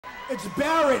It's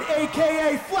Barrett,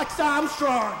 AKA Flex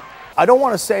Armstrong. I don't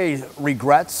want to say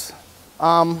regrets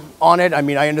on it. I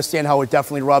mean, I understand how it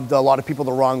definitely rubbed a lot of people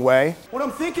the wrong way. What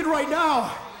I'm thinking right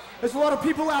now is a lot of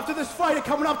people after this fight are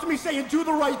coming up to me saying, do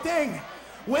the right thing.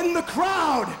 Win the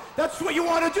crowd. That's what you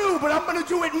want to do, but I'm going to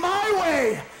do it my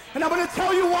way. And I'm going to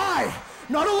tell you why.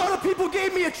 Not a lot of people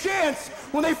gave me a chance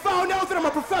when they found out that I'm a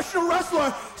professional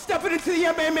wrestler stepping into the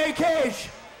MMA cage.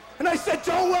 And I said,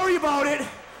 don't worry about it.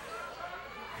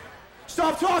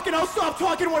 Stop talking, I'll stop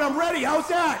talking when I'm ready. How's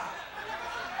that?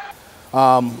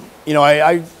 You know,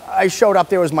 I showed up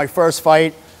there. It was my first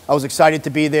fight. I was excited to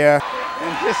be there.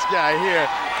 And this guy here,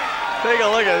 take a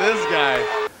look at this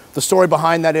guy. The story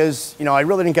behind that is, you know, I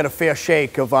really didn't get a fair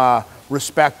shake of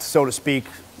respect, so to speak,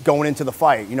 going into the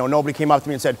fight. You know, nobody came up to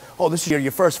me and said, oh, this is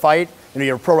your first fight, you know,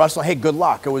 you're a pro wrestler, hey, good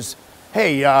luck. It was,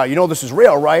 hey, you know this is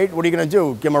real, right? What are you gonna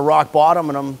do? Give him a rock bottom?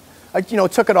 And I you know,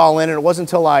 took it all in, and it wasn't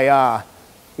until I,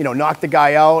 you know, knocked the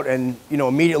guy out and, you know,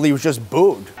 immediately was just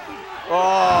booed.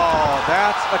 Oh,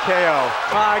 that's a KO.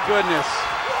 My goodness.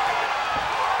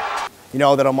 You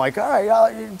know, that I'm like, all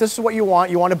right, this is what you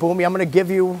want. You want to boo me? I'm going to give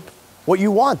you what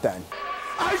you want then.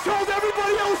 I told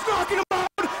everybody I was talking about.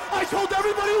 I told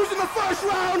everybody who was in the first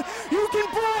round, you can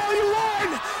boo all you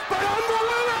want, but I'm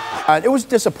the winner. It was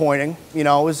disappointing. You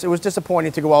know, it was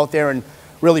disappointing to go out there and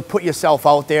really put yourself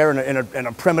out there in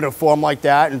a primitive form like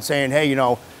that and saying, hey, you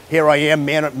know, here I am,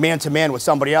 man to man with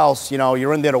somebody else. You know,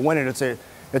 you're in there to win it.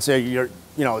 You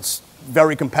know, it's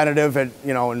very competitive, and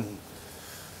you know,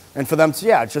 and for them to,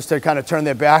 yeah, just to kind of turn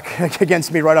their back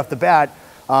against me right off the bat,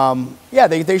 yeah,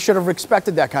 they should have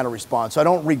expected that kind of response. So I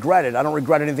don't regret it. I don't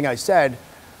regret anything I said,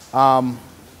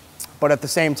 but at the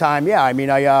same time, yeah, I mean,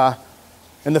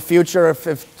 in the future,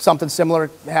 if something similar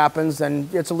happens, then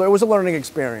it was a learning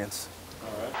experience.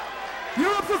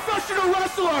 You're a professional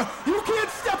wrestler. You can't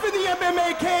step in the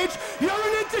MMA cage. You're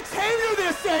an entertainer,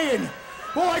 they're saying.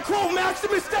 Well, I quote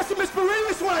Maximus Decimus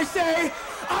Meridius when I say,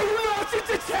 are you not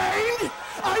entertained?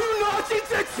 Are you not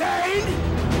entertained?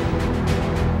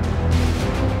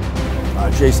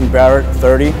 Jason Barrett,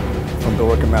 30, from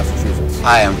Billerica, Massachusetts.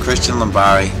 Hi, I'm Kristian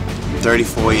Lombari,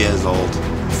 34 years old,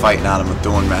 fighting out of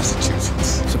Methuen,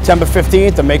 Massachusetts. September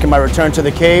 15th, I'm making my return to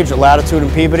the cage at Latitude in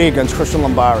Peabody against Kristian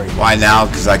Lombari. Why now?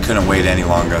 Because I couldn't wait any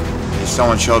longer.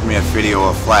 Someone showed me a video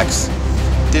of Flex.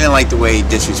 Didn't like the way he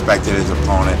disrespected his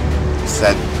opponent.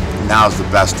 Said, now's the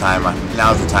best time.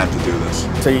 Now's the time to do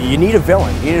this. So you need a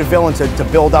villain. You need a villain to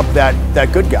build up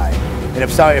that good guy. And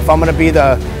if I'm going to be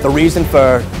the reason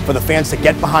for the fans to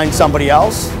get behind somebody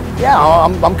else, yeah,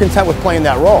 I'm content with playing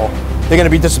that role. They're going to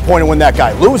be disappointed when that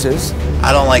guy loses.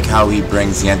 I don't like how he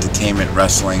brings the entertainment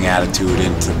wrestling attitude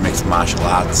into mixed martial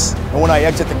arts. And when I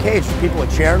exit the cage, if people are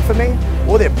cheering for me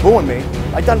or they're booing me,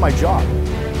 I've done my job.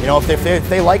 You know, if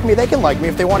they like me, they can like me.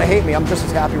 If they want to hate me, I'm just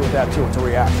as happy with that too. It's a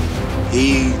reaction.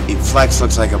 Flex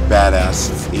looks like a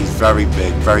badass. He's very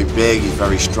big, he's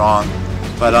very strong.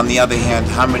 But on the other hand,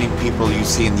 how many people you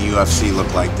see in the UFC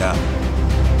look like that?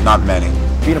 Not many.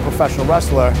 Being a professional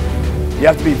wrestler, you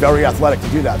have to be very athletic to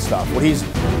do that stuff. What he's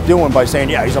doing by saying,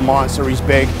 yeah, he's a monster, he's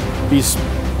big, he's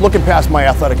looking past my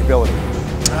athletic ability.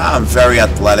 I'm very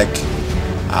athletic.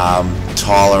 I'm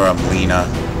taller, I'm leaner.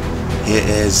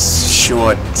 His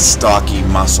short, stocky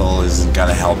muscle isn't going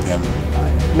to help him.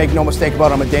 Make no mistake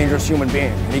about it, I'm a dangerous human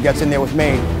being. And he gets in there with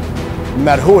me, no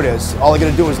matter who it is, all I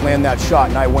got to do is land that shot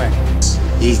and I win.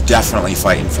 He's definitely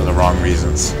fighting for the wrong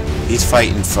reasons. He's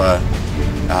fighting for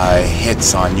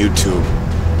hits on YouTube,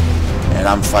 and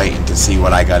I'm fighting to see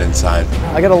what I got inside.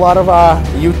 I got a lot of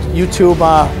YouTube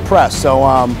press, so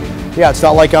yeah, it's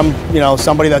not like I'm, you know,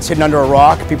 somebody that's hidden under a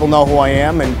rock. People know who I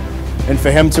am, and for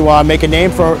him to make a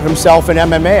name for himself in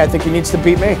MMA, I think he needs to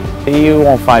beat me. You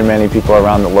won't find many people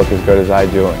around that look as good as I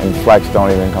do, and Flex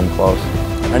don't even come close.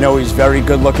 I know he's very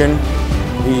good looking.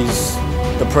 He's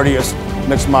the prettiest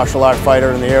mixed martial art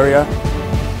fighter in the area.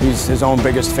 He's his own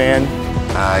biggest fan.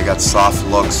 I got soft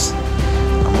looks.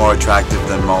 I'm more attractive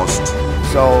than most.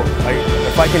 So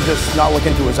if I can just not look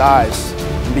into his eyes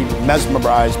and be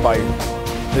mesmerized by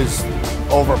his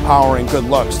overpowering good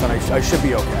looks, then I should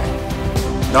be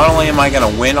okay. Not only am I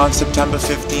going to win on September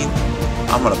 15th,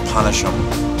 I'm going to punish him.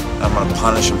 I'm going to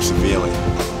punish him severely.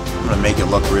 I'm going to make it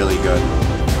look really good.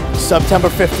 September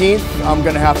 15th, I'm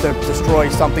going to have to destroy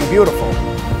something beautiful.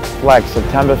 Flex,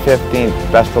 September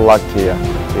 15th, best of luck to you,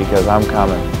 because I'm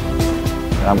coming.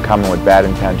 And I'm coming with bad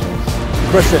intentions.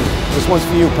 Kristian, this one's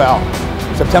for you, pal.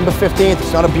 September 15th,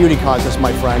 it's not a beauty contest,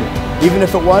 my friend. Even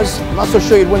if it was, I'm not so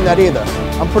sure you'd win that either.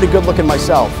 I'm pretty good looking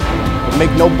myself. But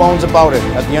make no bones about it.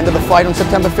 At the end of the fight on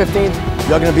September 15th,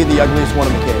 you're going to be the ugliest one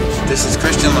in the cage. This is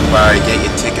Kristian Lombari. Get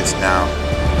your tickets now.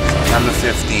 September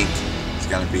 15th. It's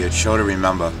going to be a show to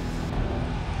remember.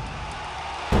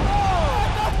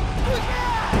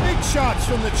 Big shots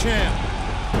from the champ.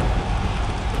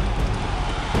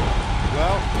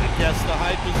 Well, I guess the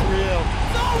hype is real.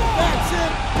 That's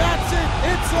it. That's it.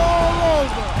 It's all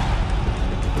over.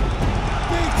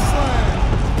 Big slam.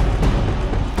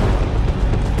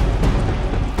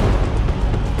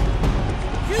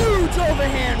 Huge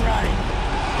overhand right.